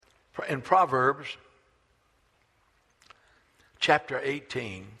In Proverbs chapter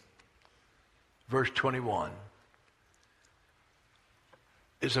 18, verse 21,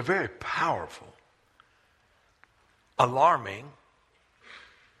 is a very powerful, alarming,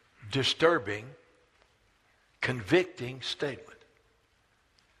 disturbing, convicting statement.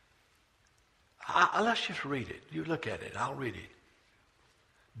 Let's just read it. You look at it. I'll read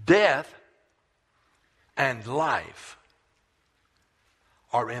it. Death and life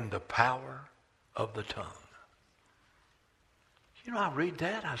are in the power of the tongue. You know, I read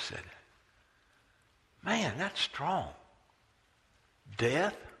that, I said, man, that's strong.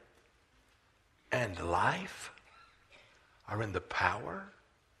 Death and life are in the power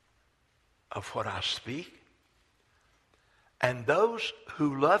of what I speak. And those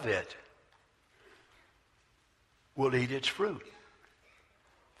who love it will eat its fruit.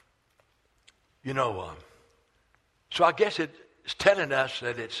 You know, so I guess it's telling us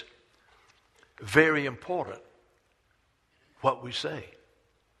that it's very important what we say.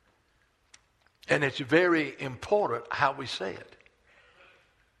 And it's very important how we say it.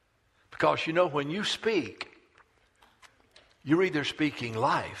 Because, you know, when you speak, you're either speaking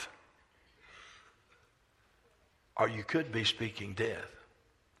life or you could be speaking death.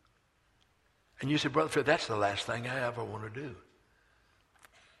 And you say, Brother Fred, that's the last thing I ever want to do.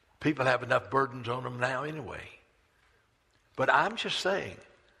 People have enough burdens on them now anyway. But I'm just saying,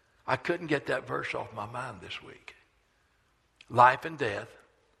 I couldn't get that verse off my mind this week. Life and death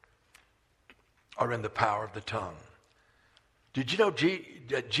are in the power of the tongue. Did you know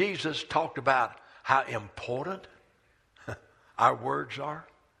that Jesus talked about how important our words are?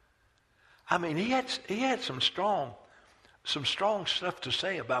 I mean, he had some strong stuff to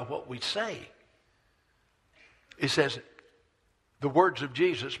say about what we say. He says, the words of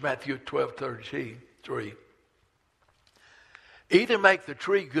Jesus, Matthew 12:33, either make the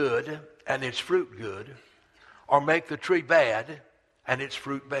tree good and its fruit good, or make the tree bad and its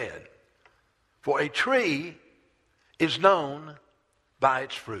fruit bad. For a tree is known by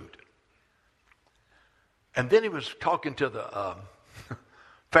its fruit. And then he was talking to the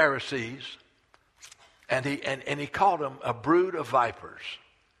Pharisees, and he called them a brood of vipers.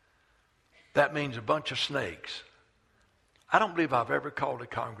 That means a bunch of snakes. I don't believe I've ever called a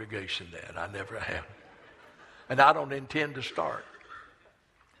congregation that. I never have. And I don't intend to start.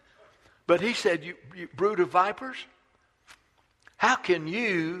 But he said, you brood of vipers, how can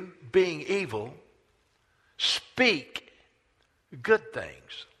you, being evil, speak good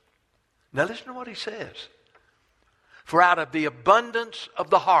things? Now listen to what he says. For out of the abundance of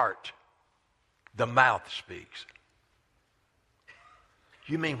the heart, the mouth speaks.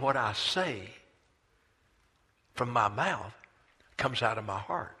 You mean what I say from my mouth comes out of my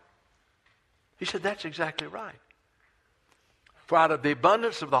heart? He said, that's exactly right. For out of the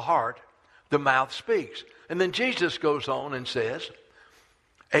abundance of the heart, the mouth speaks. And then Jesus goes on and says,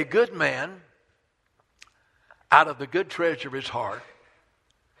 a good man, out of the good treasure of his heart,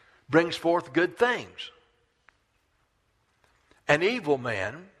 brings forth good things. An evil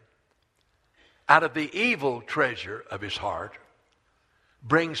man, out of the evil treasure of his heart,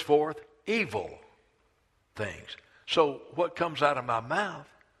 brings forth evil things. So what comes out of my mouth,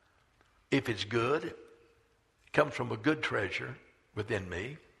 if it's good, it comes from a good treasure within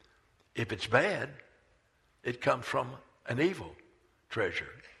me. If it's bad, it comes from an evil treasure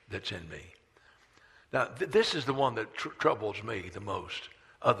that's in me. Now, this is the one that troubles me the most,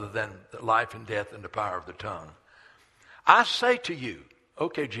 other than the life and death and the power of the tongue. I say to you,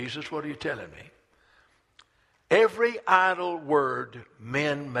 okay, Jesus, what are you telling me? Every idle word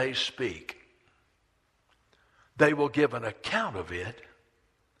men may speak, they will give an account of it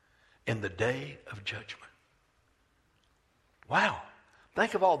in the day of judgment. Wow.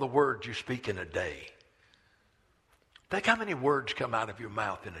 Think of all the words you speak in a day. Think how many words come out of your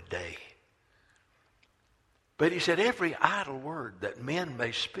mouth in a day. But he said, every idle word that men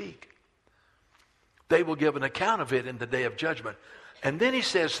may speak, they will give an account of it in the day of judgment. And then he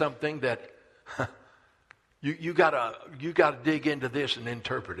says something that you gotta dig into this and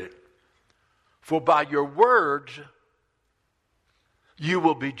interpret it. For by your words you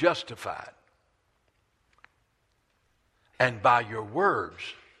will be justified, and by your words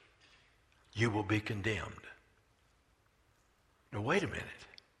you will be condemned. Now wait a minute.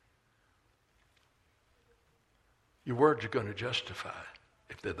 Your words are going to justify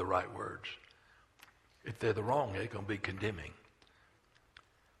if they're the right words. If they're the wrong, they're going to be condemning.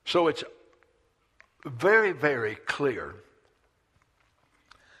 So it's very, very clear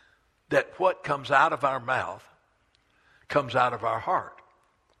that what comes out of our mouth comes out of our heart.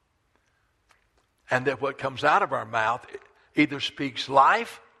 And that what comes out of our mouth either speaks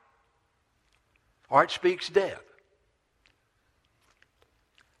life or it speaks death.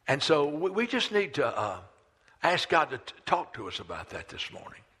 And so we just need to ask God to talk to us about that this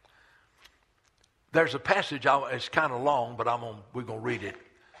morning. There's a passage, it's kind of long, but we're going to read it.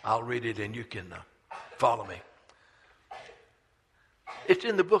 I'll read it and you can follow me. It's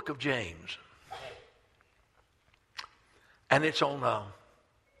in the book of James. And it's on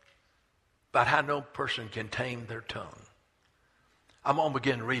about how no person can tame their tongue. I'm going to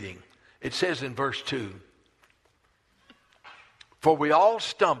begin reading. It says in verse 2, for we all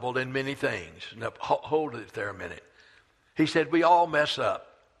stumbled in many things. Now, hold it there a minute. He said we all mess up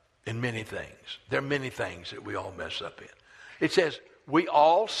in many things. There are many things that we all mess up in. It says we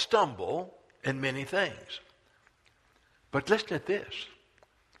all stumble in many things. But listen at this.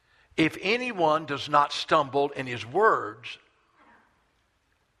 If anyone does not stumble in his words,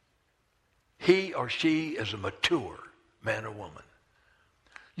 he or she is a mature man or woman.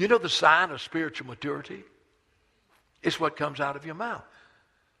 You know the sign of spiritual maturity? It's what comes out of your mouth.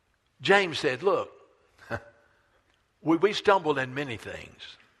 James said, look, we stumbled in many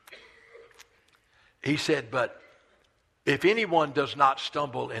things. He said, but if anyone does not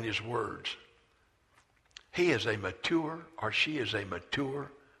stumble in his words, he is a mature, or she is a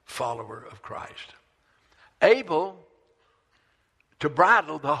mature follower of Christ, able to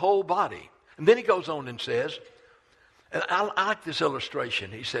bridle the whole body. And then he goes on and says, and I like this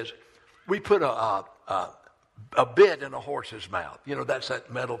illustration. He says, we put a bit in a horse's mouth. You know, that's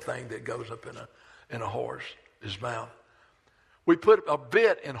that metal thing that goes up in a horse's mouth. We put a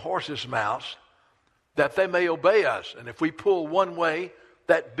bit in horses' mouths that they may obey us. And if we pull one way,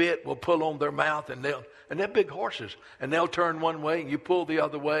 that bit will pull on their mouth, and they're big horses, and they'll turn one way, and you pull the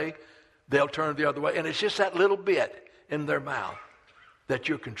other way, they'll turn the other way. And it's just that little bit in their mouth that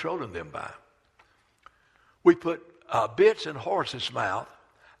you're controlling them by. We put bits in horses' mouth,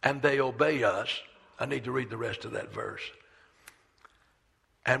 and they obey us. I need to read the rest of that verse.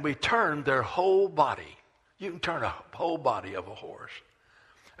 And we turn their whole body. You can turn a whole body of a horse.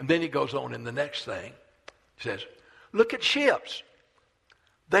 And then he goes on in the next thing. He says, look at ships.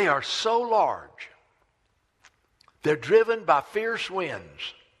 They are so large. They're driven by fierce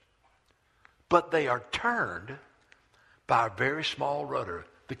winds. But they are turned by a very small rudder.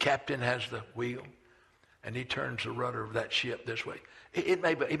 The captain has the wheel, and he turns the rudder of that ship this way. It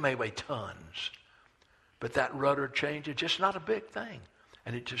may weigh tons. But that rudder change, it's just not a big thing.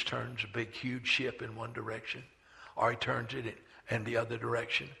 And it just turns a big, huge ship in one direction. Or he turns it in the other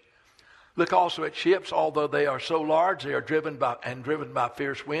direction. Look also at ships, although they are so large, they are driven by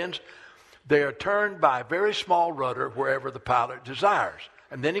fierce winds. They are turned by a very small rudder wherever the pilot desires.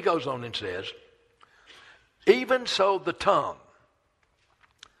 And then he goes on and says, even so the tongue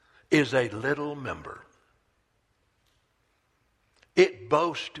is a little member. It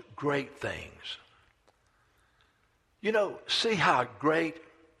boasts great things. You know, see how great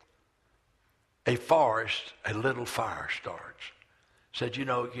a forest, a little fire starts. Said, you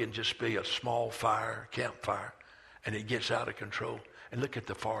know, it can just be a small fire, campfire, and it gets out of control. And look at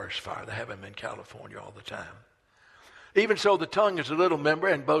the forest fire. They have them in California all the time. Even so, the tongue is a little member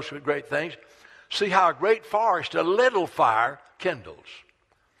and boasts with great things. See how a great forest, a little fire, kindles.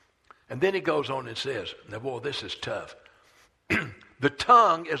 And then he goes on and says, now, boy, this is tough. The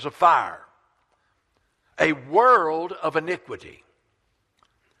tongue is a fire, a world of iniquity.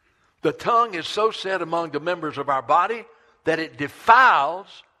 The tongue is so set among the members of our body that it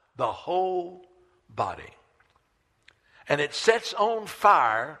defiles the whole body. And it sets on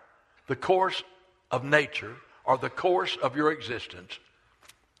fire the course of nature, or the course of your existence.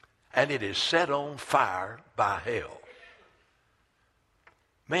 And it is set on fire by hell.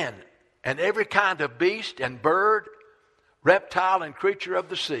 Man, and every kind of beast and bird, reptile and creature of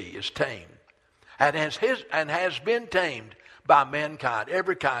the sea is tamed. And has been tamed by mankind.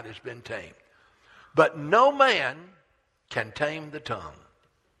 Every kind has been tamed. But no man can tame the tongue.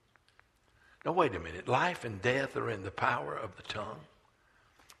 Now wait a minute. Life and death are in the power of the tongue.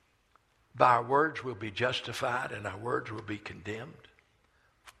 By our words we'll be justified, and our words will be condemned.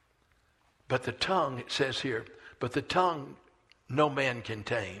 But the tongue, it says here, but the tongue no man can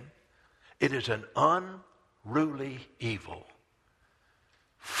tame. It is an unruly evil,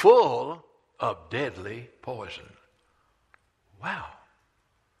 full of deadly poison. Wow.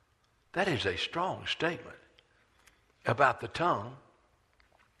 That is a strong statement about the tongue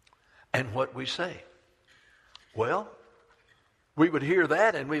and what we say. Well, we would hear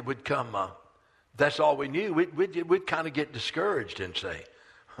that and we would come, that's all we knew. We'd kind of get discouraged and say,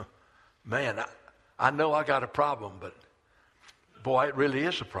 man, I know I got a problem, but boy, it really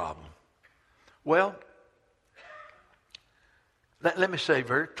is a problem. Well, let me say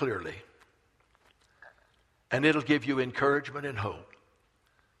very clearly, And it'll give you encouragement and hope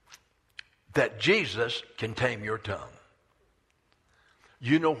that Jesus can tame your tongue.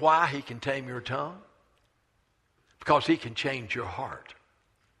 You know why he can tame your tongue? Because he can change your heart.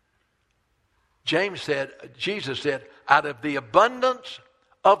 Jesus said, out of the abundance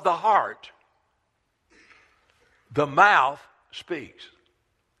of the heart, the mouth speaks.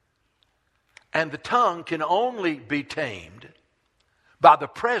 And the tongue can only be tamed by the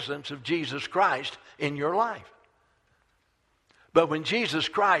presence of Jesus Christ in your life. But when Jesus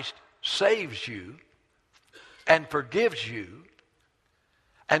Christ saves you and forgives you,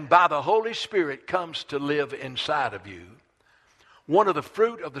 and by the Holy Spirit comes to live inside of you, one of the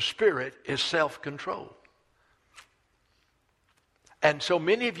fruit of the Spirit is self-control. And so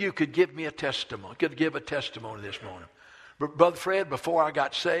many of you could give me a testimony, could give a testimony this morning. But Brother Fred, before I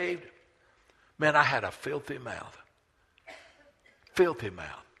got saved, man, I had a filthy mouth. Filthy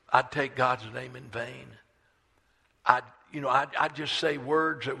mouth. I'd take God's name in vain. I'd just say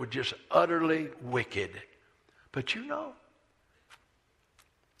words that were just utterly wicked. But you know,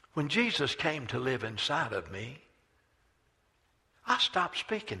 when Jesus came to live inside of me, I stopped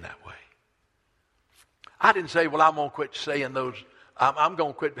speaking that way. I didn't say, well, I'm going to quit saying those, I'm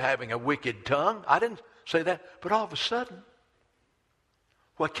going to quit having a wicked tongue. I didn't say that. But all of a sudden,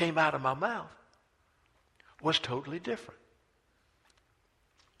 what came out of my mouth was totally different.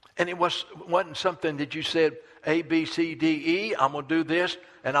 And it wasn't something that you said, A, B, C, D, E, I'm going to do this,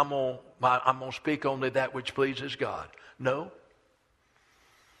 and I'm going to speak only that which pleases God. No.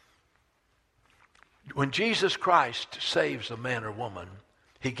 When Jesus Christ saves a man or woman,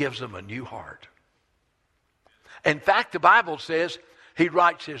 he gives them a new heart. In fact, the Bible says he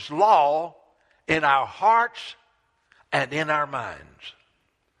writes his law in our hearts and in our minds.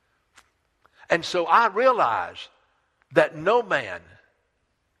 And so I realize that no man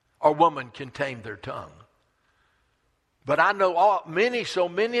or woman can tame their tongue. But I know so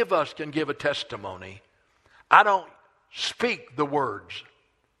many of us can give a testimony. I don't speak the words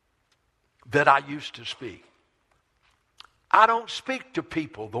that I used to speak. I don't speak to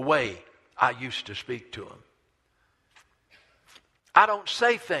people the way I used to speak to them. I don't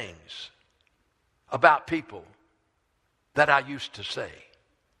say things about people that I used to say.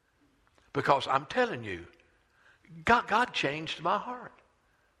 Because I'm telling you, God changed my heart.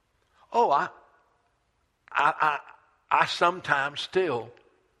 Oh, I sometimes still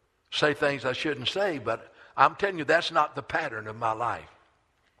say things I shouldn't say, but I'm telling you, that's not the pattern of my life.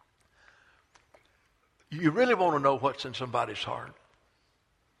 You really want to know what's in somebody's heart?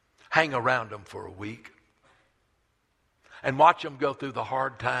 Hang around them for a week and watch them go through the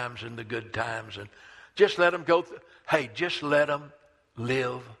hard times and the good times, and just let them go through. Hey, just let them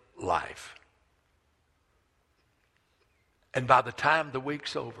live life. And by the time the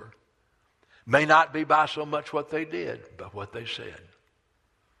week's over, may not be by so much what they did, but what they said.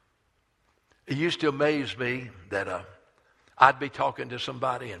 It used to amaze me that I'd be talking to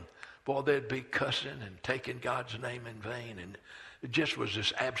somebody and, boy, they'd be cussing and taking God's name in vain. And it just was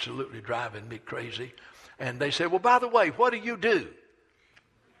just absolutely driving me crazy. And they said, well, by the way, what do you do?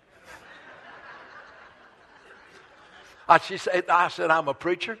 I said, I'm a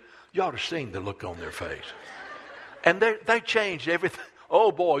preacher. You ought to seen the look on their face. And they changed everything.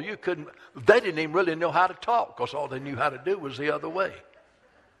 Oh, boy, they didn't even really know how to talk because all they knew how to do was the other way.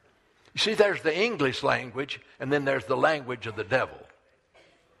 You see, there's the English language, and then there's the language of the devil.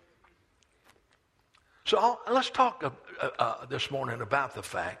 So let's talk this morning about the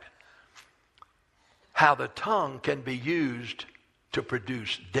fact how the tongue can be used to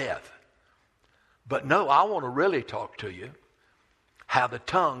produce death. But no, I want to really talk to you how the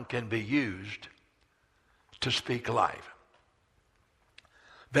tongue can be used to speak life.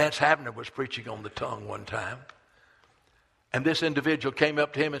 Vance Havner was preaching on the tongue one time, and this individual came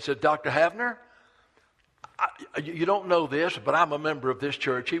up to him and said, Dr. Havner, you don't know this, but I'm a member of this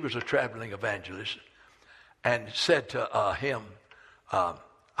church. He was a traveling evangelist, and said to him,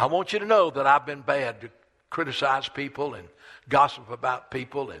 I want you to know that I've been bad to criticize people and gossip about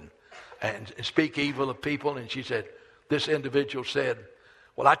people and speak evil of people. And she said, this individual said,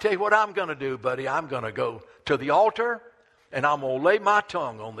 well, I tell you what I'm going to do, buddy. I'm going to go to the altar and I'm going to lay my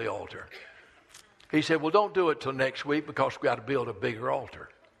tongue on the altar. He said, well, don't do it till next week because we've got to build a bigger altar.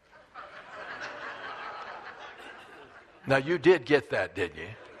 Now, you did get that, didn't you?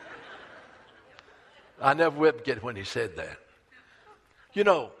 I never will get when he said that. You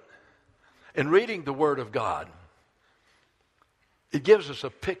know, in reading the Word of God, it gives us a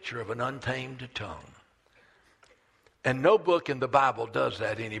picture of an untamed tongue. And no book in the Bible does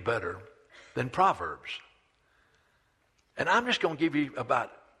that any better than Proverbs. And I'm just going to give you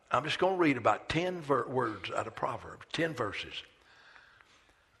about I'm just going to read about 10 words out of Proverbs, 10 verses.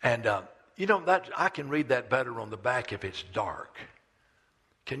 And, that I can read that better on the back if it's dark.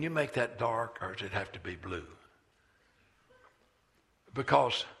 Can you make that dark, or does it have to be blue?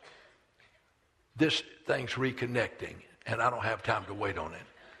 Because this thing's reconnecting, and I don't have time to wait on it.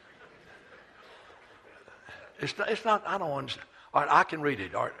 It's not, I don't understand. All right, I can read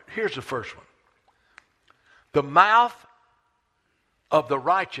it. All right, here's the first one. The mouth of the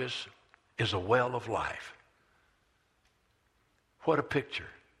righteous is a well of life. What a picture.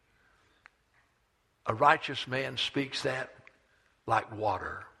 A righteous man speaks that like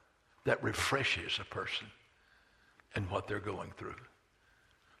water that refreshes a person and what they're going through.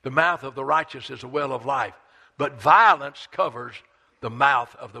 The mouth of the righteous is a well of life, but violence covers the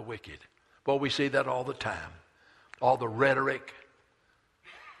mouth of the wicked. Well, we see that all the time. All the rhetoric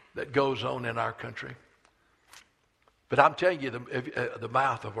that goes on in our country. But I'm telling you, the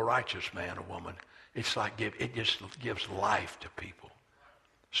mouth of a righteous man or woman, it's like it just gives life to people.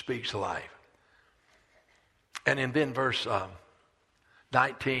 Speaks life. And then verse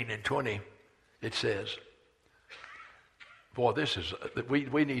 19 and 20, it says, boy,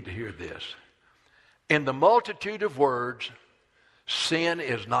 we need to hear this. In the multitude of words, sin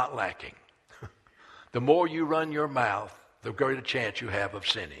is not lacking. The more you run your mouth, the greater chance you have of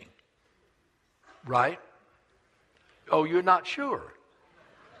sinning. Right? Oh, you're not sure.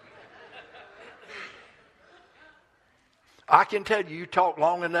 I can tell you, you talk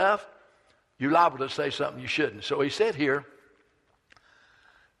long enough, you're liable to say something you shouldn't. So he said here,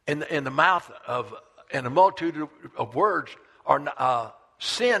 in the multitude of words,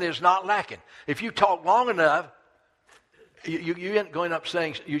 sin is not lacking. If you talk long enough, you ain't going up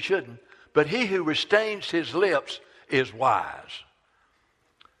saying you shouldn't. But he who restrains his lips is wise.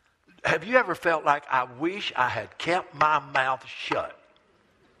 Have you ever felt like, I wish I had kept my mouth shut?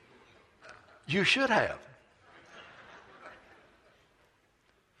 You should have.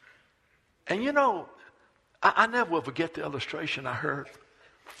 And I never will forget the illustration I heard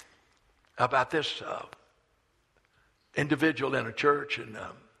about this individual in a church and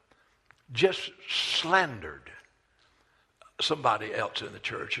just slandered somebody else in the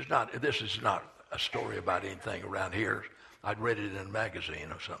church. This is not a story about anything around here. I'd read it in a magazine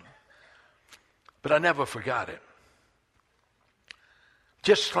or something. But I never forgot it.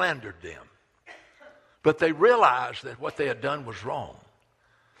 Just slandered them. But they realized that what they had done was wrong.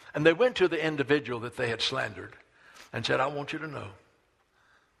 And they went to the individual that they had slandered and said, I want you to know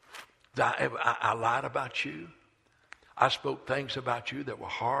that I lied about you. I spoke things about you that were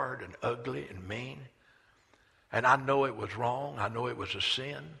hard and ugly and mean. And I know it was wrong. I know it was a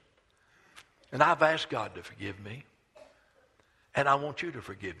sin. And I've asked God to forgive me. And I want you to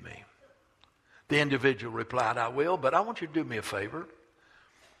forgive me. The individual replied, I will, but I want you to do me a favor.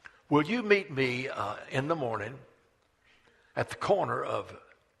 Will you meet me in the morning at the corner of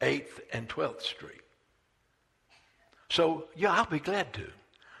 8th and 12th Street? So, yeah, I'll be glad to.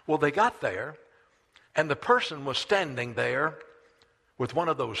 Well, they got there, and the person was standing there with one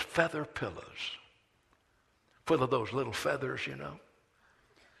of those feather pillows, full of those little feathers,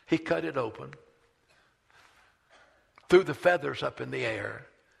 He cut it open, threw the feathers up in the air,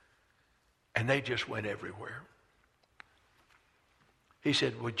 and they just went everywhere. He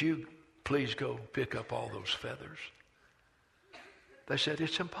said, would you please go pick up all those feathers? They said,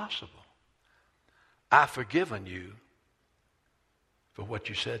 it's impossible. I've forgiven you for what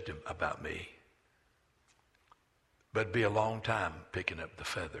you said about me. But it'd be a long time picking up the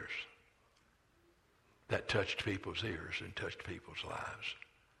feathers that touched people's ears and touched people's lives.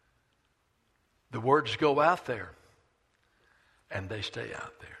 The words go out there, and they stay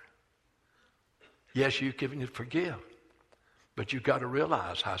out there. Yes, you can forgive, but you've got to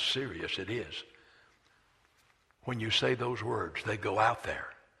realize how serious it is. When you say those words, they go out there.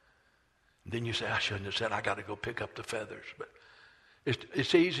 And then you say, I shouldn't have said, I got to go pick up the feathers. But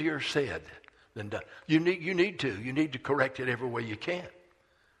it's easier said than done. You need to correct it every way you can.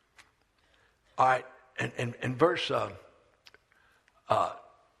 All right, and in verse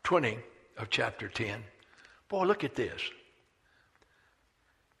 20 of chapter 10, boy, look at this.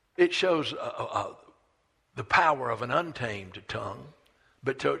 It shows the power of an untamed tongue,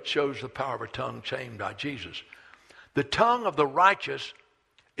 but it shows the power of a tongue tamed by Jesus. The tongue of the righteous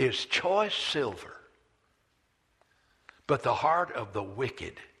is choice silver, but the heart of the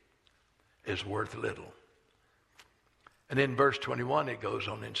wicked is worth little. And in verse 21 it goes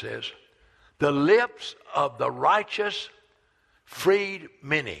on and says, the lips of the righteous feeds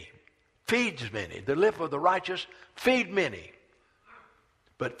many. The lip of the righteous feed many.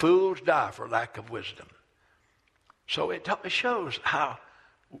 But fools die for lack of wisdom. So it shows how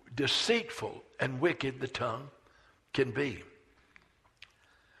deceitful and wicked the tongue can be.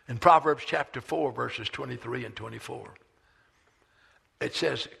 In Proverbs chapter 4, verses 23 and 24, it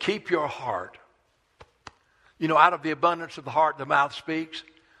says, keep your heart. You know, out of the abundance of the heart, the mouth speaks.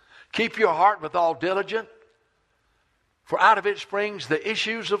 Keep your heart with all diligence, for out of it springs the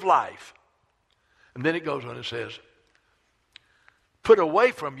issues of life. And then it goes on and says, put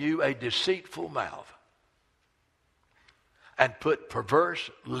away from you a deceitful mouth, and put perverse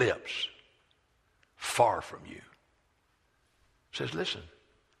lips far from you. It says, listen,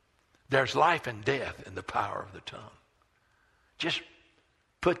 there's life and death in the power of the tongue. Just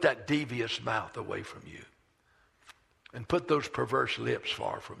put that devious mouth away from you, and put those perverse lips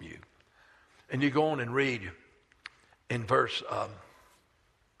far from you. And you go on and read in verse,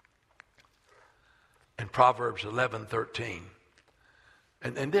 in Proverbs 11:13.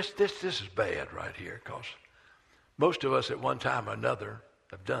 And this is bad right here, because most of us at one time or another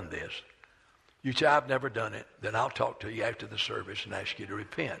have done this. You say, I've never done it. Then I'll talk to you after the service and ask you to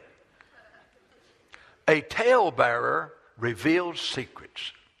repent. A talebearer reveals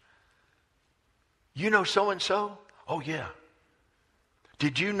secrets. You know so-and-so? Oh, yeah.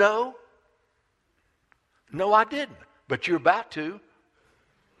 Did you know? No, I didn't. But you're about to,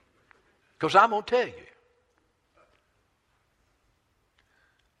 because I'm going to tell you.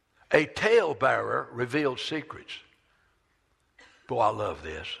 A talebearer reveals secrets. Boy, I love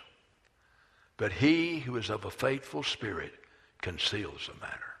this. But he who is of a faithful spirit conceals the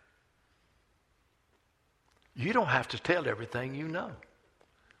matter. You don't have to tell everything you know.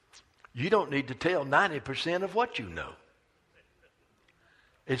 You don't need to tell 90% of what you know.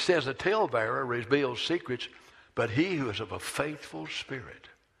 It says a talebearer reveals secrets, but he who is of a faithful spirit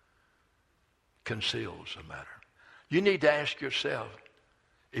conceals the matter. You need to ask yourself,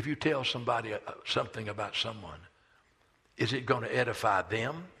 if you tell somebody something about someone, is it going to edify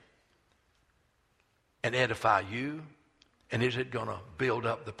them and edify you? And is it going to build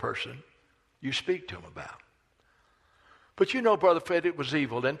up the person you speak to them about? But you know, Brother Fred, it was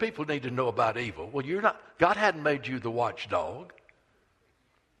evil, and people need to know about evil. Well, God hadn't made you the watchdog.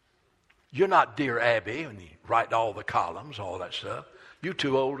 You're not Dear Abby, and you write all the columns, all that stuff. You're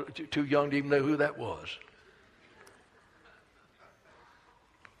too old, too young to even know who that was.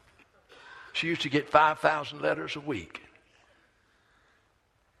 She used to get 5,000 letters a week.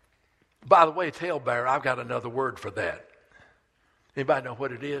 By the way, talebearer, I've got another word for that. Anybody know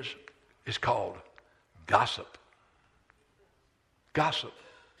what it is? It's called gossip. Gossip.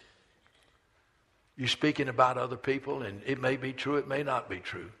 You're speaking about other people, and it may be true, it may not be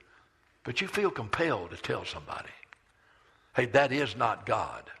true. But you feel compelled to tell somebody, hey, that is not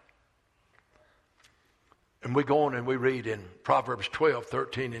God. And we go on and we read in Proverbs 12,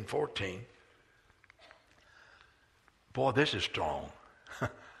 13, and 14. Boy, this is strong.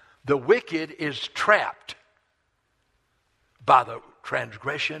 The wicked is trapped by the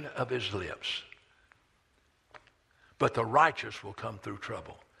transgression of his lips, but the righteous will come through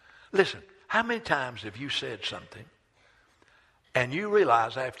trouble. Listen, how many times have you said something and you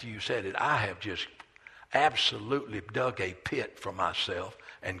realize after you said it, I have just absolutely dug a pit for myself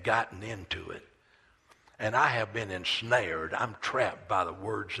and gotten into it, and I have been ensnared. I'm trapped by the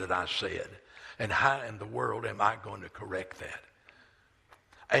words that I said. And how in the world am I going to correct that?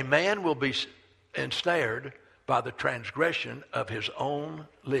 A man will be ensnared by the transgression of his own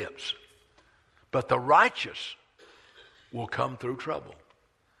lips, but the righteous will come through trouble.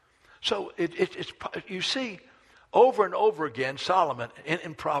 So it's you see, over and over again, Solomon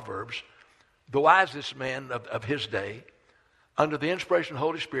in Proverbs, the wisest man of his day, under the inspiration of the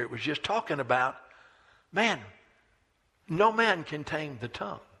Holy Spirit, was just talking about, man, no man can tame the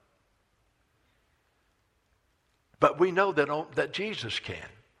tongue. But we know that Jesus can,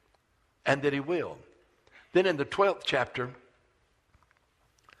 and that he will. Then in the 12th chapter,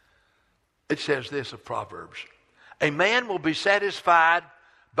 it says this of Proverbs. A man will be satisfied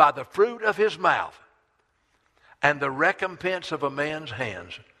by the fruit of his mouth, and the recompense of a man's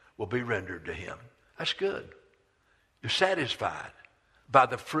hands will be rendered to him. That's good. You're satisfied by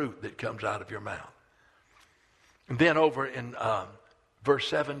the fruit that comes out of your mouth. And then over in verse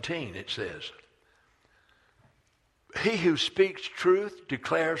 17 it says, he who speaks truth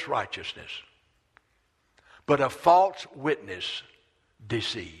declares righteousness, but a false witness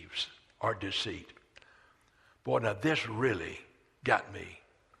deceives or deceit. Boy, now this really got me.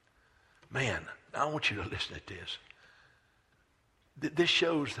 Man, I want you to listen to this. This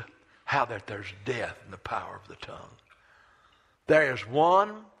shows how that there's death in the power of the tongue. There is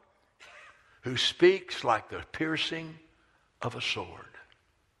one who speaks like the piercing of a sword.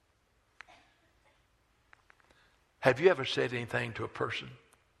 Have you ever said anything to a person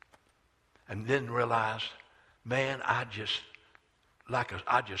And then realized, man, I just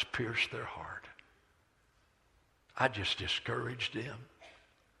pierced their heart. I just discouraged them.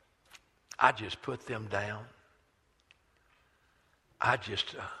 I just put them down. I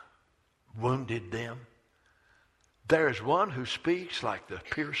just wounded them. There is one who speaks like the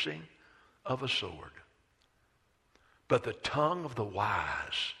piercing of a sword, but the tongue of the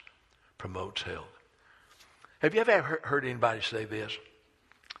wise promotes health. Have you ever heard anybody say this?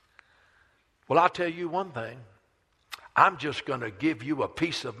 Well, I'll tell you one thing. I'm just going to give you a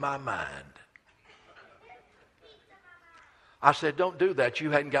piece of my mind. I said, don't do that.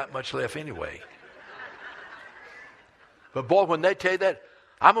 You hadn't got much left anyway. But boy, when they tell you that,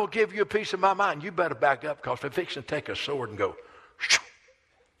 I'm going to give you a piece of my mind, you better back up, because they're fixing to take a sword and go, shoo.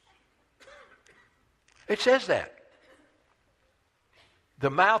 It says that. The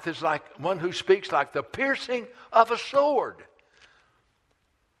mouth is like one who speaks like the piercing of a sword.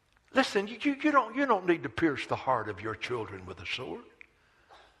 Listen, you don't need to pierce the heart of your children with a sword.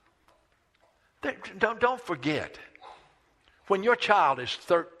 Don't forget. When your child is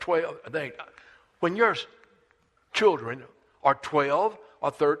 12, when your children are 12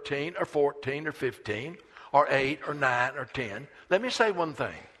 or 13 or 14 or 15 or 8 or 9 or 10, let me say one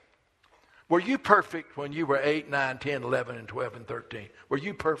thing. Were you perfect when you were 8, 9, 10, 11, and 12, and 13? Were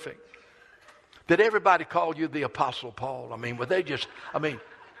you perfect? Did everybody call you the Apostle Paul? I mean, were they just, I'm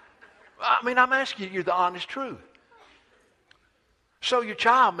asking you the honest truth. So your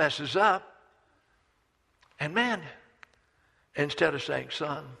child messes up, and man, instead of saying,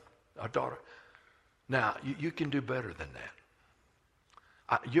 son or daughter, now you can do better than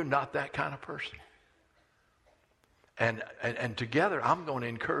that. You're not that kind of person. And together, I'm going to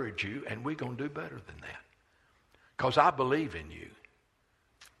encourage you, and we're going to do better than that. Because I believe in you.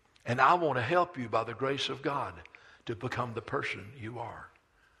 And I want to help you by the grace of God to become the person you are.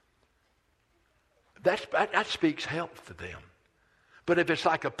 That speaks health to them. But if it's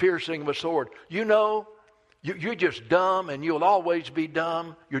like a piercing of a sword, you're just dumb, and you'll always be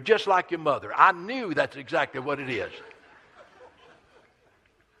dumb. You're just like your mother. I knew that's exactly what it is.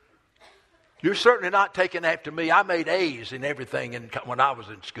 You're certainly not taking after me. I made A's in everything when I was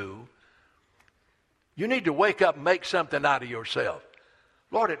in school. You need to wake up and make something out of yourself.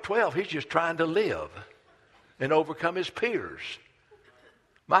 Lord, at 12, he's just trying to live and overcome his peers.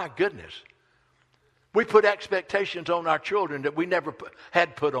 My goodness. We put expectations on our children that we never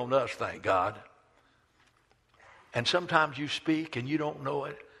had put on us, thank God. And sometimes you speak and you don't know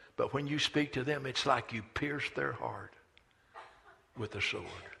it, but when you speak to them, it's like you pierce their heart with a sword.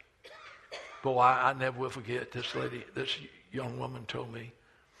 Boy, I never will forget this young woman told me,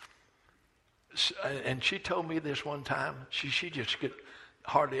 and she told me this one time, she just could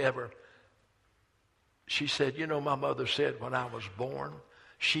hardly ever, she said, my mother said when I was born,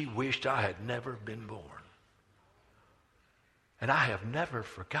 she wished I had never been born. And I have never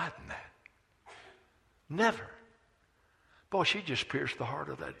forgotten that. Never. Boy, she just pierced the heart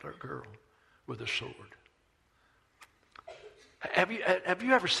of that girl with a sword. Have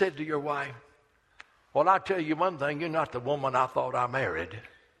you ever said to your wife, well, I'll tell you one thing, you're not the woman I thought I married.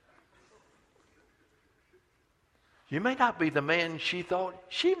 You may not be the man she thought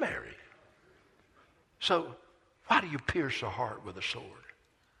she married. So why do you pierce her heart with a sword?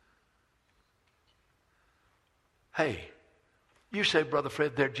 Hey, you say, Brother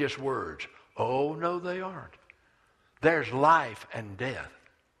Fred, they're just words. Oh, no, they aren't. There's life and death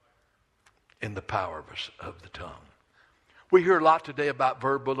in the power of the tongue. We hear a lot today about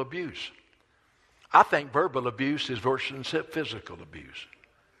verbal abuse. I think verbal abuse is worse than physical abuse.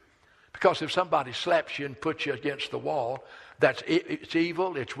 Because if somebody slaps you and puts you against the wall, it's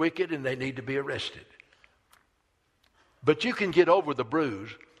evil, it's wicked, and they need to be arrested. But you can get over the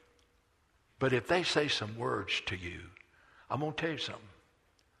bruise. But if they say some words to you, I'm going to tell you something.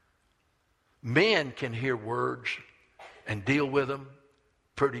 Men can hear words and deal with them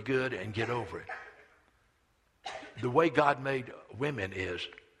pretty good and get over it. The way God made women is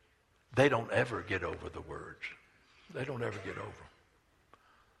they don't ever get over the words. They don't ever get over them.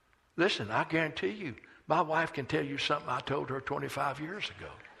 Listen, I guarantee you, my wife can tell you something I told her 25 years ago.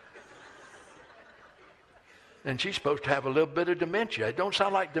 And she's supposed to have a little bit of dementia. It don't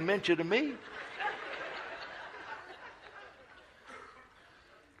sound like dementia to me.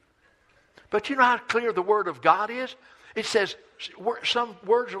 But you know how clear the Word of God is? It says some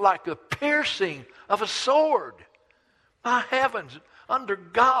words are like the piercing of a sword. My heavens, under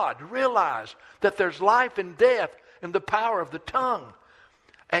God, realize that there's life and death in the power of the tongue.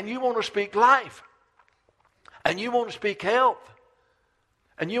 And you want to speak life. And you want to speak health.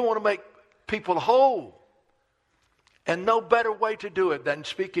 And you want to make people whole. And no better way to do it than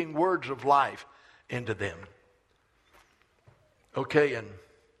speaking words of life into them. Okay, in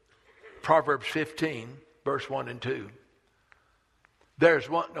Proverbs 15, verse 1 and 2. There's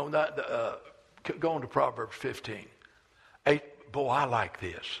one, no, not, go on to Proverbs 15. Boy, I like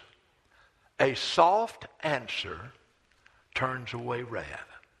this. A soft answer turns away wrath,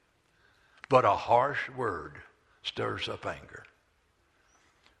 but a harsh word stirs up anger.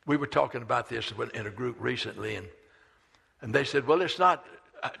 We were talking about this in a group recently, and they said, well, it's not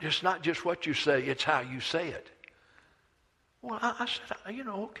just what you say, it's how you say it. Well, I said,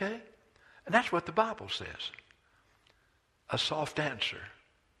 okay. And that's what the Bible says. A soft answer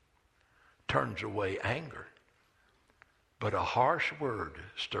turns away anger, but a harsh word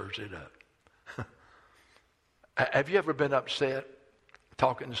stirs it up. Have you ever been upset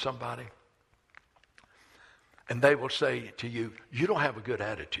talking to somebody? And they will say to you, you don't have a good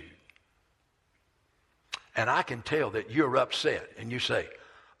attitude. And I can tell that you're upset. And you say,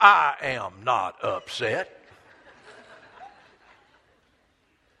 I am not upset.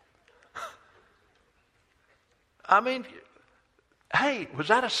 I mean, hey, was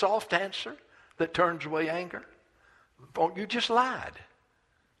that a soft answer that turns away anger? Oh, you just lied.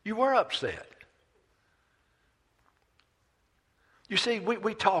 You were upset. You see,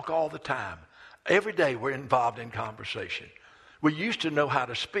 we talk all the time. Every day we're involved in conversation. We used to know how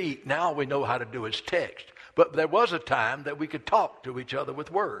to speak. Now we know how to do is text. But there was a time that we could talk to each other with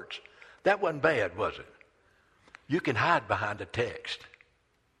words. That wasn't bad, was it? You can hide behind a text.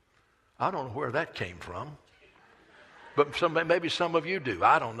 I don't know where that came from. But maybe some of you do.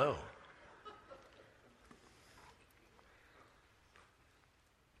 I don't know.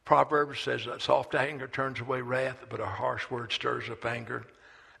 Proverbs says that soft anger turns away wrath, but a harsh word stirs up anger.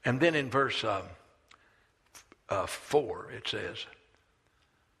 And then in verse 4, it says,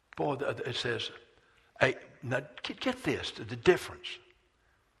 now get this, the difference.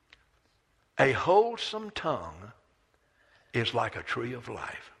 A wholesome tongue is like a tree of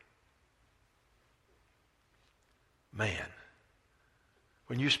life. Man,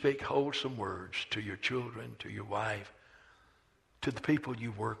 when you speak wholesome words to your children, to your wife, to the people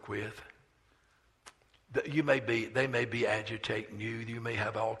you work with, they may be agitating you. You may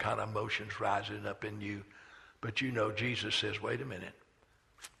have all kind of emotions rising up in you. But Jesus says, wait a minute.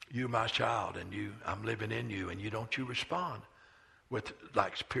 You're my child, and I'm living in you, and you respond with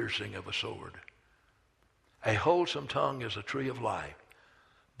like piercing of a sword. A wholesome tongue is a tree of life,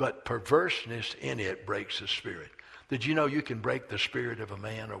 but perverseness in it breaks the spirit. Did you know you can break the spirit of a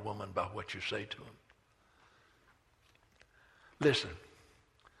man or woman by what you say to them? Listen,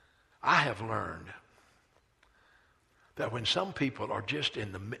 I have learned that when some people are just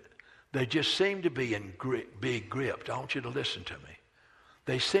they just seem to be gripped. I want you to listen to me.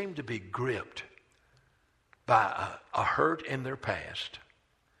 They seem to be gripped by a hurt in their past.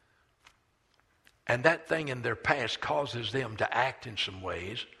 And that thing in their past causes them to act in some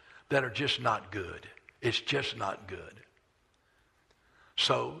ways that are just not good. It's just not good.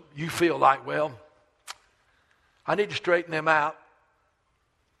 So you feel like, well, I need to straighten them out.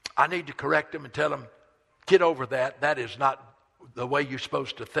 I need to correct them and tell them, get over that. That is not the way you're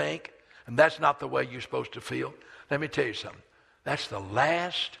supposed to think, and that's not the way you're supposed to feel. Let me tell you something. That's the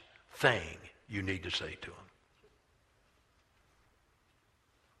last thing you need to say to them.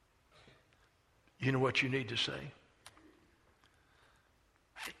 You know what you need to say?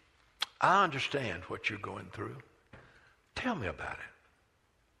 I understand what you're going through. Tell me about it.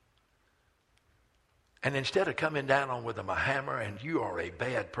 And instead of coming down on with them a hammer and you are a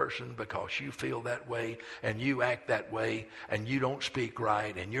bad person because you feel that way and you act that way and you don't speak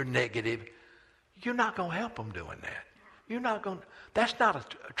right and you're negative, you're not going to help them doing that. That's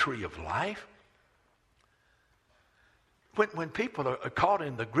not a tree of life. When people are caught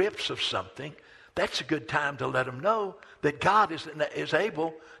in the grips of something, that's a good time to let them know that God is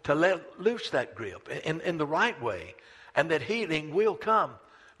able to let loose that grip in the right way, and that healing will come.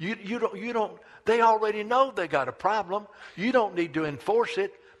 You don't. They already know they got a problem. You don't need to enforce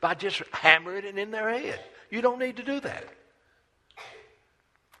it by just hammering it in their head. You don't need to do that.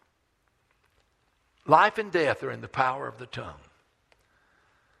 Life and death are in the power of the tongue.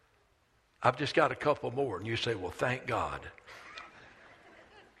 I've just got a couple more, and you say, well, thank God.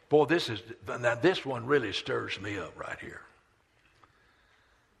 Boy, this one really stirs me up right here.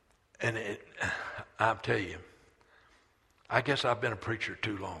 And I'll tell you, I guess I've been a preacher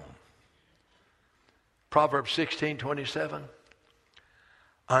too long. Proverbs 16:27.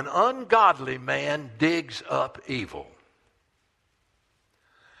 An ungodly man digs up evil.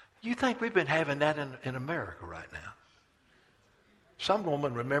 You think we've been having that in America right now? Some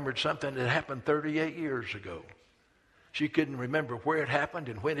woman remembered something that happened 38 years ago. She couldn't remember where it happened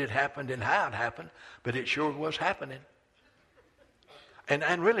and when it happened and how it happened, but it sure was happening.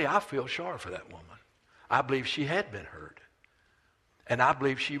 And really, I feel sorry for that woman. I believe she had been hurt. And I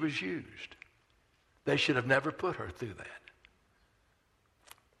believe she was used. They should have never put her through that.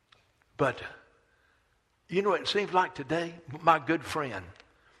 But, you know, it seems like today, my good friend,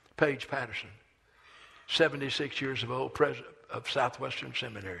 Paige Patterson, 76 years old, president of Southwestern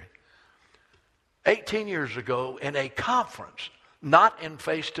Seminary, 18 years ago in a conference, not in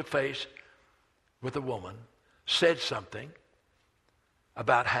face-to-face with a woman, said something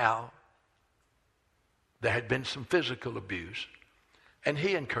about how there had been some physical abuse, and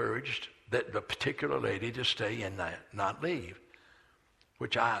he encouraged that the particular lady to stay and not leave,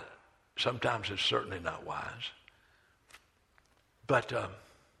 which I sometimes is certainly not wise. But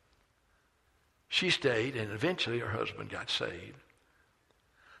she stayed, and eventually her husband got saved.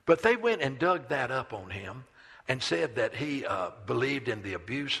 But they went and dug that up on him and said that he believed in the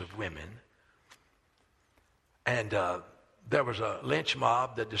abuse of women. And there was a lynch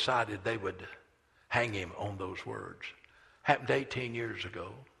mob that decided they would hang him on those words. Happened 18 years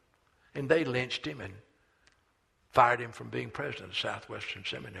ago. And they lynched him and fired him from being president of Southwestern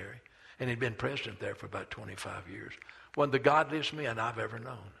Seminary. And he'd been president there for about 25 years. One of the godliest men I've ever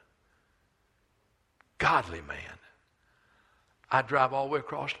known. Godly man. I'd drive all the way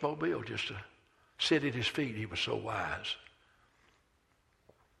across Mobile just to sit at his feet. He was so wise.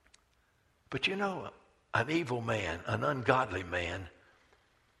 But you know, an evil man, an ungodly man,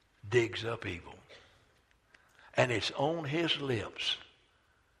 digs up evil. And it's on his lips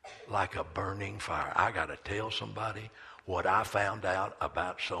like a burning fire. I got to tell somebody what I found out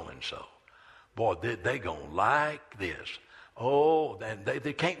about so-and-so. Boy, they going to like this. Oh, then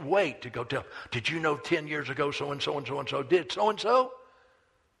they can't wait to go tell. Did you know 10 years ago so-and-so and so-and-so did so-and-so?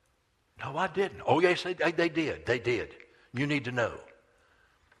 No, I didn't. Oh, yes, they did. They did. You need to know.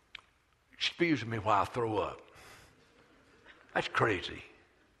 Excuse me while I throw up. That's crazy.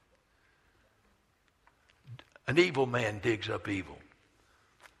 An evil man digs up evil.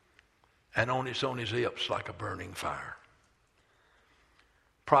 And it's on his lips like a burning fire.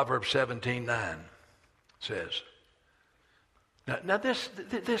 Proverbs 17:9 says. Now this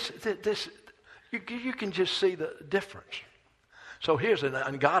you can just see the difference. So here's an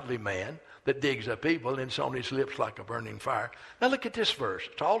ungodly man that digs up evil, and it's on his lips like a burning fire. Now look at this verse.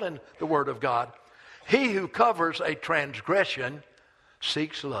 It's all in the Word of God. He who covers a transgression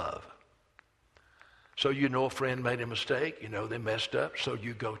seeks love. So you know a friend made a mistake. You know they messed up. So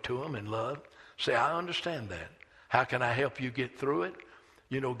you go to them in love. Say, I understand that. How can I help you get through it?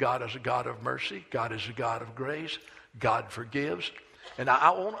 You know God is a God of mercy. God is a God of grace. God forgives. And I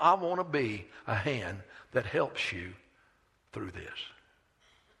want to be a hand that helps you through this.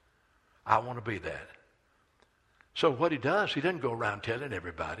 I want to be that. So what he does, he doesn't go around telling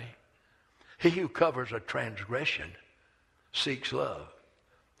everybody. He who covers a transgression seeks love.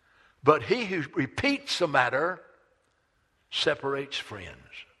 But he who repeats the matter separates friends.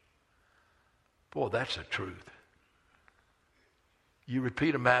 Boy, that's the truth. You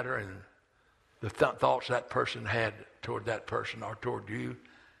repeat a matter and the thoughts that person had toward that person or toward you,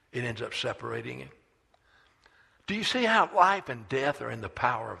 it ends up separating you. Do you see how life and death are in the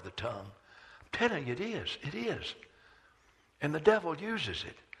power of the tongue? I'm telling you, it is. It is. And the devil uses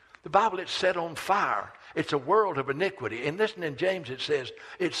it. The Bible, it's set on fire. It's a world of iniquity. And listen, in James it says,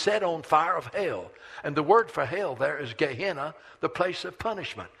 it's set on fire of hell. And the word for hell there is Gehenna, the place of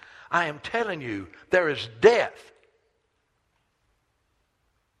punishment. I am telling you, there is death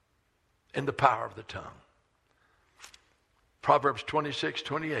in the power of the tongue. Proverbs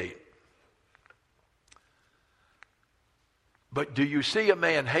 26:28. But do you see a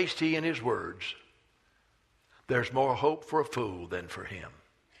man hasty in his words? There's more hope for a fool than for him.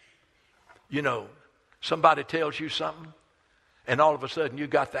 You know, somebody tells you something, and all of a sudden you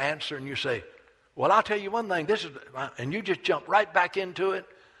got the answer, and you say, well, I'll tell you one thing, and you just jump right back into it,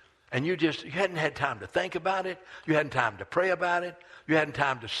 and you hadn't had time to think about it, you hadn't time to pray about it, you hadn't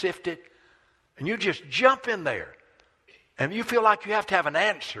time to sift it, and you just jump in there, and you feel like you have to have an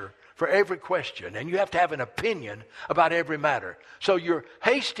answer for every question, and you have to have an opinion about every matter. So you're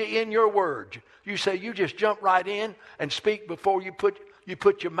hasty in your words. You say you just jump right in and speak before you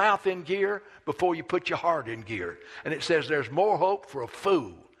put your mouth in gear, before you put your heart in gear. And it says there's more hope for a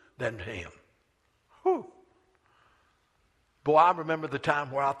fool than him. Whew. Boy, I remember the time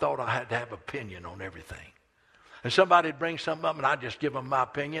where I thought I had to have opinion on everything. And somebody'd bring something up and I'd just give them my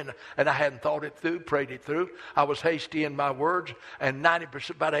opinion, and I hadn't thought it through, prayed it through. I was hasty in my words, and about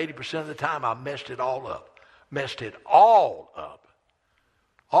 80% of the time I messed it all up. Messed it all up.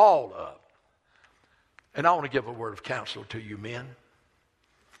 All up. And I want to give a word of counsel to you men.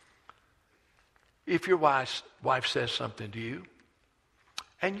 If your wife says something to you,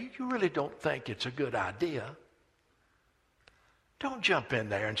 and you really don't think it's a good idea, don't jump in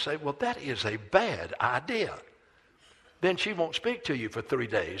there and say, well, that is a bad idea. Then she won't speak to you for 3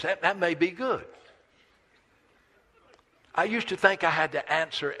 days. That may be good. I used to think I had to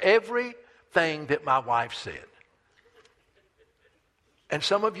answer everything that my wife said. And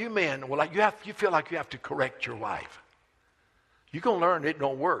some of you men, well, you feel like you have to correct your wife. You're going to learn it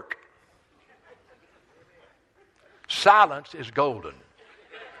don't work. Silence is golden.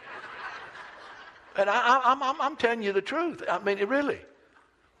 And I'm telling you the truth. I mean, really.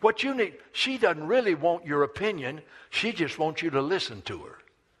 What you need, she doesn't really want your opinion. She just wants you to listen to her.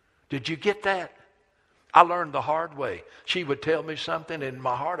 Did you get that? I learned the hard way. She would tell me something in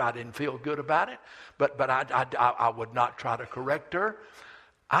my heart. I didn't feel good about it. But I would not try to correct her.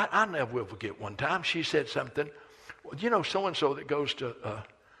 I never will forget one time. She said something. Well, you know, so-and-so that goes to,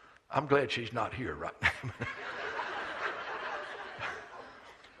 I'm glad she's not here right now.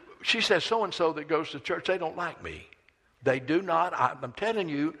 She says, so-and-so that goes to church, they don't like me. They do not. I'm telling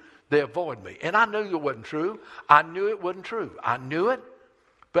you, they avoid me. And I knew it wasn't true. I knew it wasn't true. I knew it,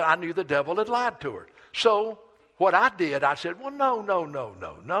 but I knew the devil had lied to her. So what I did, I said, well,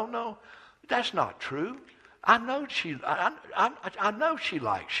 no. That's not true. I know I know she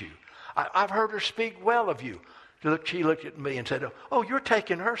likes you. I've heard her speak well of you. She looked at me and said, oh, you're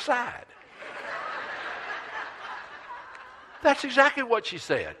taking her side. That's exactly what she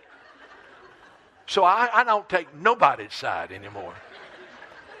said. So I don't take nobody's side anymore.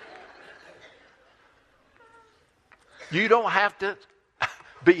 You don't have to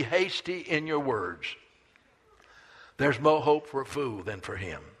be hasty in your words. There's more hope for a fool than for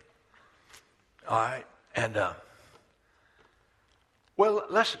him. All right? And, well,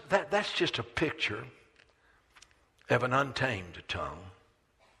 that's just a picture of an untamed tongue.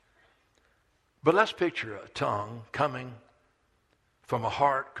 But let's picture a tongue coming from a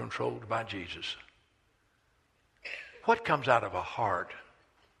heart controlled by Jesus. What comes out of a heart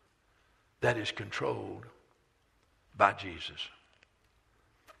that is controlled by Jesus?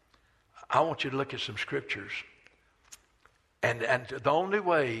 I want you to look at some scriptures. And the only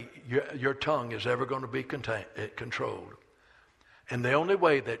way your tongue is ever going to be controlled, and the only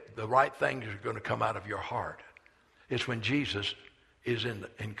way that the right things are going to come out of your heart is when Jesus is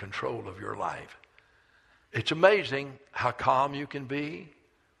in control of your life. It's amazing how calm you can be,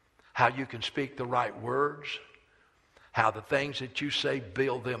 how you can speak the right words, how the things that you say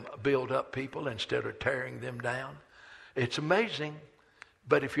build up people instead of tearing them down. It's amazing,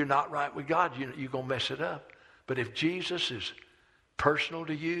 but if you're not right with God, you're going to mess it up. But if Jesus is personal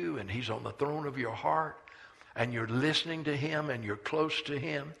to you and he's on the throne of your heart and you're listening to him and you're close to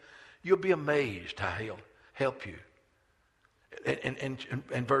him, you'll be amazed how he'll help you.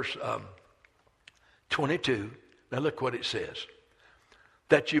 In verse 22, now look what it says.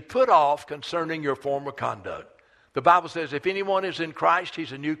 That you put off concerning your former conduct. The Bible says if anyone is in Christ,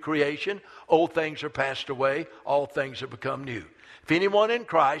 he's a new creation. Old things are passed away. All things have become new. If anyone in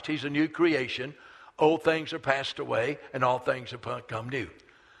Christ, he's a new creation. Old things are passed away and all things have become new.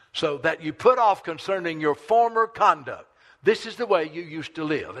 So that you put off concerning your former conduct. This is the way you used to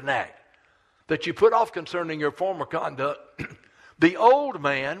live and act. That you put off concerning your former conduct the old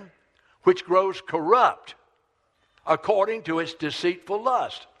man which grows corrupt according to its deceitful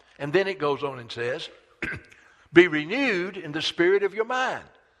lust. And then it goes on and says, be renewed in the spirit of your mind.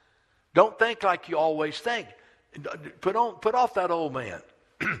 Don't think like you always think. Put off that old man.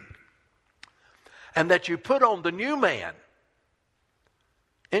 And that you put on the new man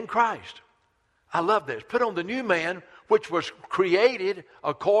in Christ. I love this. Put on the new man which was created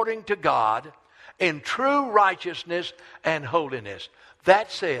according to God in true righteousness and holiness.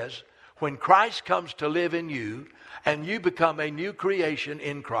 That says when Christ comes to live in you and you become a new creation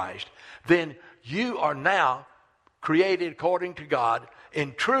in Christ, then you are now created according to God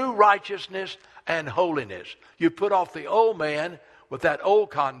in true righteousness and holiness. You put off the old man with that old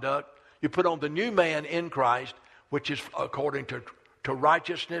conduct. You put on the new man in Christ, which is according to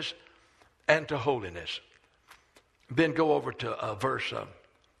righteousness and to holiness. Then go over to verse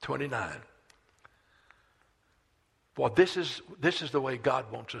 29. Boy, this is the way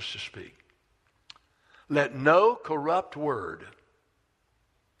God wants us to speak. Let no corrupt word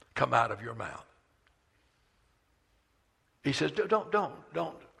come out of your mouth. He says,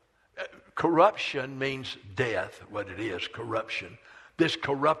 don't. Corruption means death, what it is, corruption. This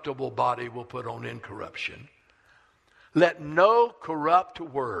corruptible body will put on incorruption. Let no corrupt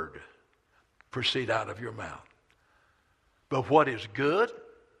word proceed out of your mouth. But what is good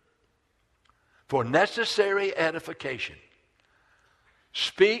for necessary edification.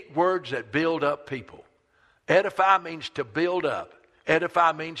 Speak words that build up people. Edify means to build up.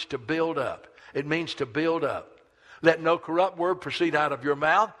 Edify means to build up. It means to build up. Let no corrupt word proceed out of your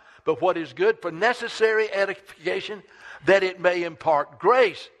mouth, but what is good for necessary edification, that it may impart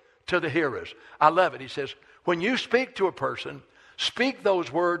grace to the hearers. I love it. He says, when you speak to a person, speak those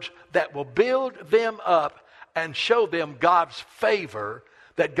words that will build them up and show them God's favor,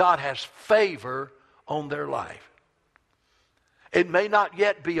 that God has favor on their life. It may not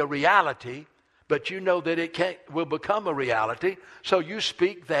yet be a reality, but you know that it will become a reality. So you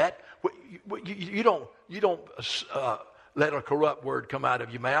speak that. You don't let a corrupt word come out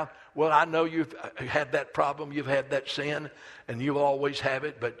of your mouth. Well, I know you've had that problem, you've had that sin, and you always have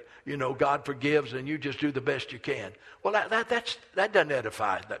it, but you know God forgives, and you just do the best you can. Well, that doesn't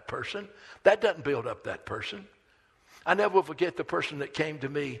edify that person. That doesn't build up that person. I never will forget the person that came to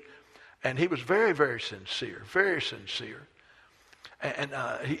me, and he was very, very sincere, very sincere. And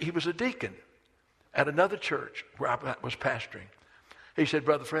he was a deacon at another church where I was pastoring. He said,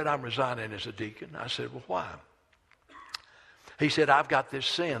 Brother Fred, I'm resigning as a deacon. I said, well, why? He said, I've got this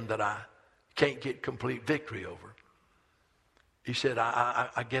sin that I can't get complete victory over. He said,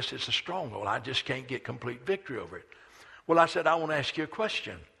 I guess it's a stronghold. I just can't get complete victory over it. Well, I said, I want to ask you a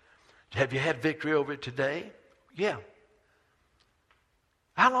question. Have you had victory over it today? Yeah.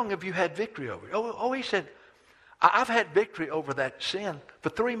 How long have you had victory over it? Oh, he said, I've had victory over that sin for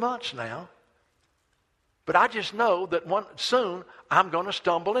 3 months now. But I just know that soon I'm going to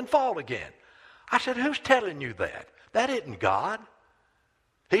stumble and fall again. I said, who's telling you that? That isn't God.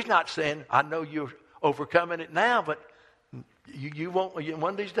 He's not saying, I know you're overcoming it now, but you won't,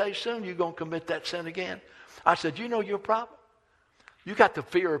 one of these days soon, you're going to commit that sin again. I said, you know your problem? You got the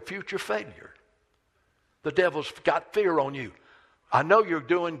fear of future failure. The devil's got fear on you. I know you're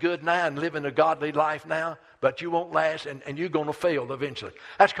doing good now and living a godly life now, but you won't last and you're going to fail eventually.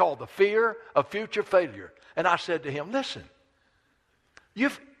 That's called the fear of future failure. And I said to him, listen,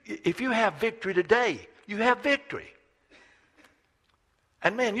 if you have victory today, you have victory.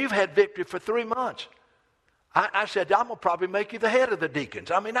 And man, you've had victory for 3 months. I said, I'm going to probably make you the head of the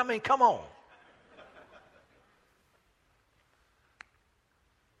deacons. I mean, come on.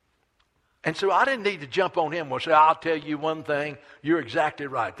 And so I didn't need to jump on him and say, I'll tell you one thing, you're exactly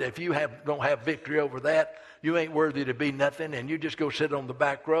right. If you don't have victory over that, you ain't worthy to be nothing, and you just go sit on the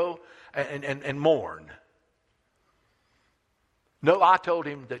back row and mourn. No, I told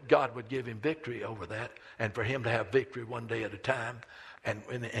him that God would give him victory over that, and for him to have victory one day at a time, and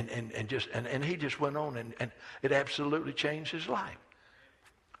he just went on, and it absolutely changed his life.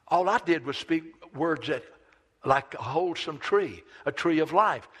 All I did was speak words that, like a wholesome tree, a tree of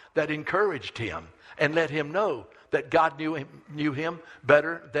life, that encouraged him and let him know that God knew him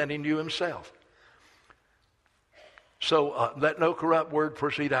better than he knew himself. So let no corrupt word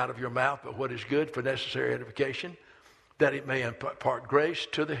proceed out of your mouth, but what is good for necessary edification, that it may impart grace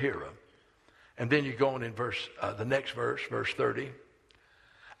to the hearer. And then you go on in the next verse, verse 30.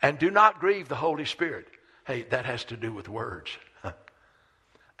 And do not grieve the Holy Spirit. Hey, that has to do with words.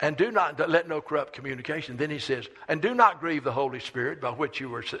 And do not let no corrupt communication. Then he says, and do not grieve the Holy Spirit, by which you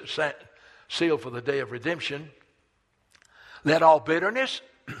were sealed for the day of redemption. Let all bitterness.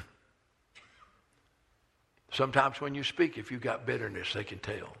 Sometimes when you speak, if you've got bitterness, they can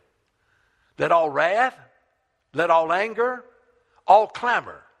tell. Let all wrath, let all anger, all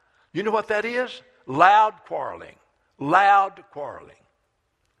clamor. You know what that is? Loud quarreling. Loud quarreling.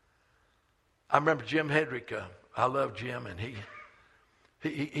 I remember Jim Hedrick. I love Jim, and he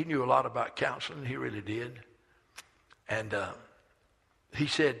knew a lot about counseling. He really did. And he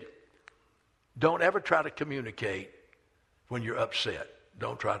said, don't ever try to communicate when you're upset.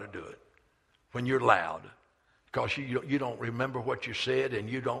 Don't try to do it. When you're loud. Because you don't remember what you said, and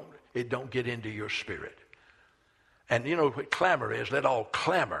it don't get into your spirit. And you know what clamor is? Let all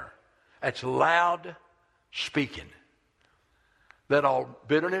clamor. That's loud speaking. Let all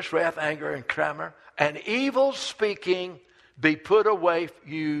bitterness, wrath, anger, and clamor, and evil speaking be put away from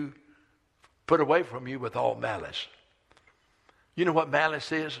you with all malice. You know what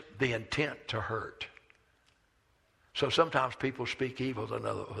malice is? The intent to hurt. So sometimes people speak evil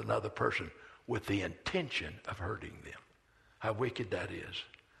of another person with the intention of hurting them. How wicked that is.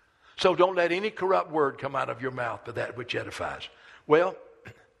 So don't let any corrupt word come out of your mouth, but that which edifies. Well,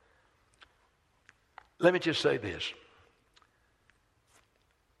 let me just say this.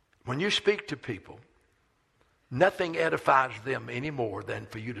 When you speak to people, nothing edifies them any more than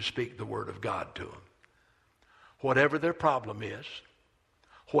for you to speak the word of God to them. Whatever their problem is,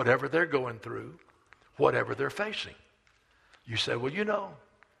 whatever they're going through, whatever they're facing. You say, well, you know,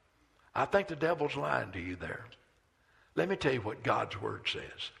 I think the devil's lying to you there. Let me tell you what God's word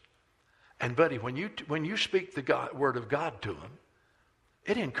says. And buddy, when you speak the word of God to them,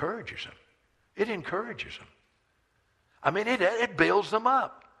 it encourages them. It encourages them. I mean, it builds them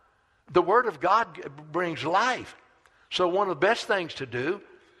up. The word of God brings life. So one of the best things to do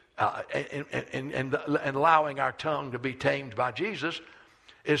in allowing our tongue to be tamed by Jesus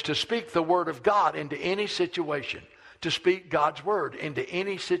is to speak the word of God into any situation. To speak God's word into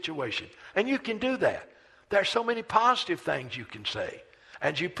any situation. And you can do that. There are so many positive things you can say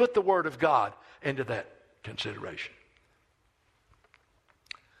as you put the word of God into that consideration.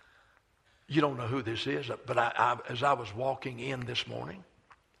 You don't know who this is, but as I was walking in this morning,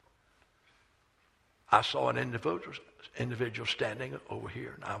 I saw an individual standing over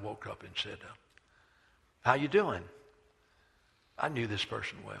here, and I woke up and said, how you doing? I knew this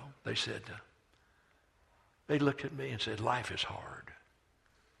person well. They said, they looked at me and said, life is hard.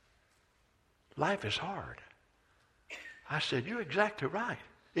 Life is hard. I said, you're exactly right.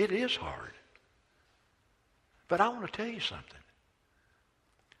 It is hard. But I want to tell you something.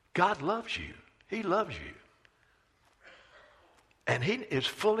 God loves you. He loves you. And he is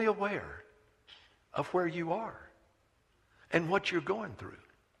fully aware of where you are and what you're going through.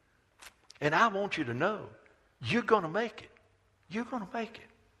 And I want you to know you're going to make it. You're going to make it.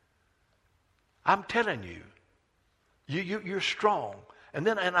 I'm telling you, you're strong. And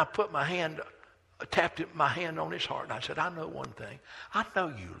I put my hand, tapped my hand on his heart, and I said, I know one thing. I know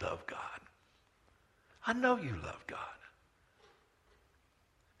you love God. I know you love God.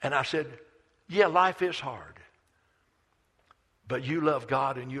 And I said, yeah, life is hard. But you love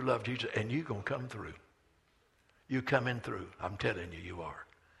God and you love Jesus, and you're going to come through. You're coming through. I'm telling you, you are.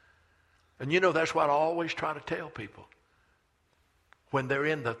 And you know, that's what I always try to tell people. When they're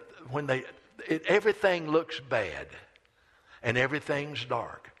everything looks bad and everything's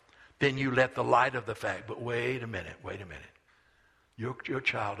dark, then you let the light of the fact, but wait a minute. You're a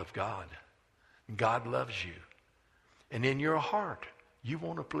child of God. And God loves you. And in your heart, you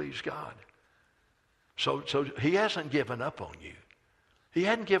want to please God. So he hasn't given up on you. He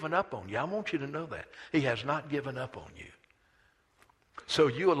hadn't given up on you. I want you to know that. He has not given up on you. So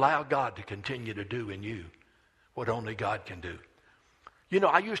you allow God to continue to do in you what only God can do. You know,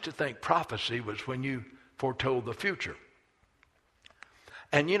 I used to think prophecy was when you foretold the future.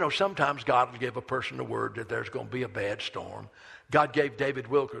 And you know, sometimes God will give a person a word that there's going to be a bad storm. God gave David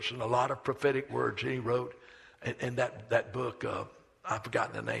Wilkerson a lot of prophetic words he wrote in that book. I've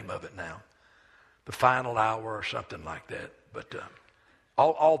forgotten the name of it now. The Final Hour or something like that. But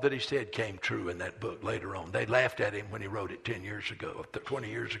all that he said came true in that book later on. They laughed at him when he wrote it 10 years ago, 20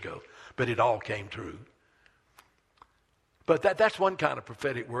 years ago. But it all came true. But that's one kind of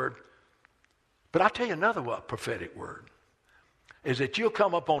prophetic word. But I'll tell you another prophetic word. Is that you'll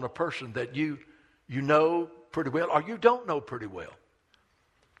come up on a person that you know pretty well or you don't know pretty well.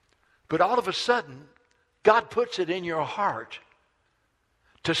 But all of a sudden, God puts it in your heart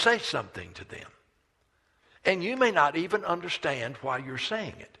to say something to them. And you may not even understand why you're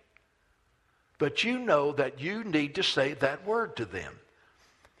saying it. But you know that you need to say that word to them.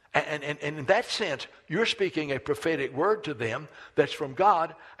 And in that sense, you're speaking a prophetic word to them that's from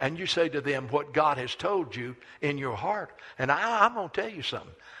God, and you say to them what God has told you in your heart. And I'm going to tell you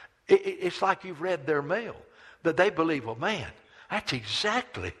something. It's like you've read their mail, that they believe, well, man, that's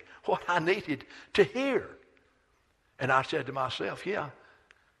exactly what I needed to hear. And I said to myself, yeah,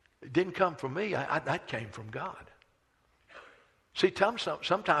 it didn't come from me. That came from God. See,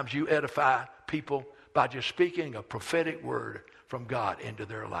 sometimes you edify people by just speaking a prophetic word from God into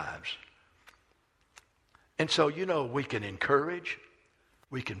their lives. And so, you know, we can encourage,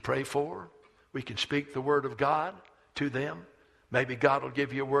 we can pray for, we can speak the word of God to them. Maybe God will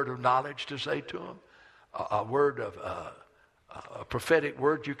give you a word of knowledge to say to them, a prophetic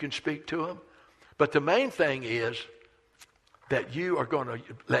word you can speak to them. But the main thing is that you are going to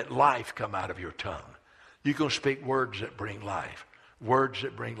let life come out of your tongue. You're going to speak words that bring life. Words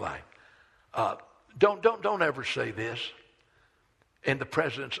that bring life. Don't ever say this in the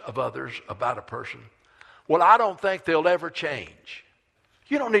presence of others about a person. Well, I don't think they'll ever change.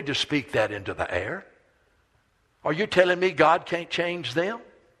 You don't need to speak that into the air. Are you telling me God can't change them?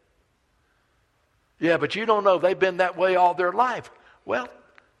 Yeah, but you don't know. They've been that way all their life. Well,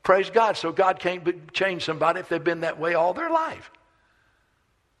 praise God. So God can't change somebody if they've been that way all their life.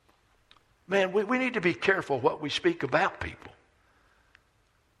 Man, we need to be careful what we speak about people.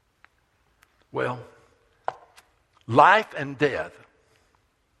 Well, life and death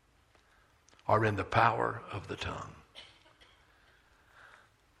are in the power of the tongue.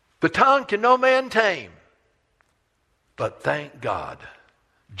 The tongue can no man tame, but thank God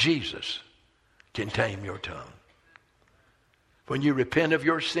Jesus can tame your tongue. When you repent of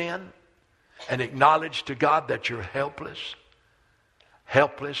your sin and acknowledge to God that you're helpless,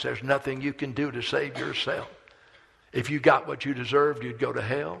 there's nothing you can do to save yourself. If you got what you deserved, you'd go to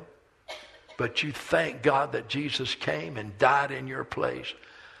hell. But you thank God that Jesus came and died in your place.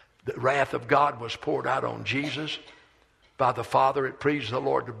 The wrath of God was poured out on Jesus by the Father. It pleased the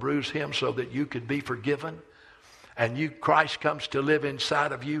Lord to bruise him so that you could be forgiven. And Christ comes to live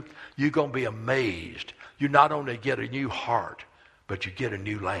inside of you, you're going to be amazed. You not only get a new heart, but you get a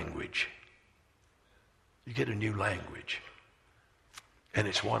new language. You get a new language. And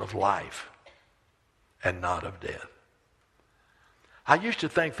it's one of life and not of death. I used to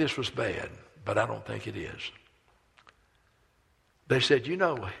think this was bad, but I don't think it is. They said,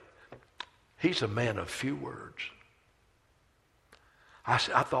 he's a man of few words. I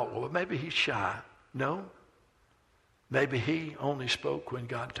thought, well, maybe he's shy. No. Maybe he only spoke when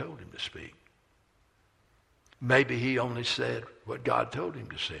God told him to speak. Maybe he only said what God told him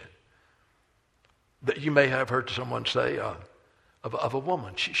to say. You may have heard someone say of a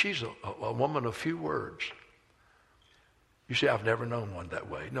woman, she's a woman of few words. You say, I've never known one that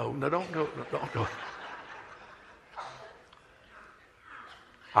way. No, don't go.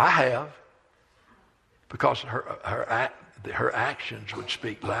 I have, because her actions would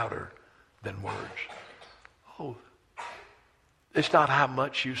speak louder than words. Oh, it's not how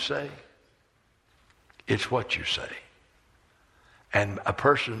much you say. It's what you say. And a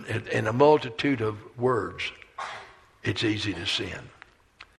person, in a multitude of words, it's easy to sin.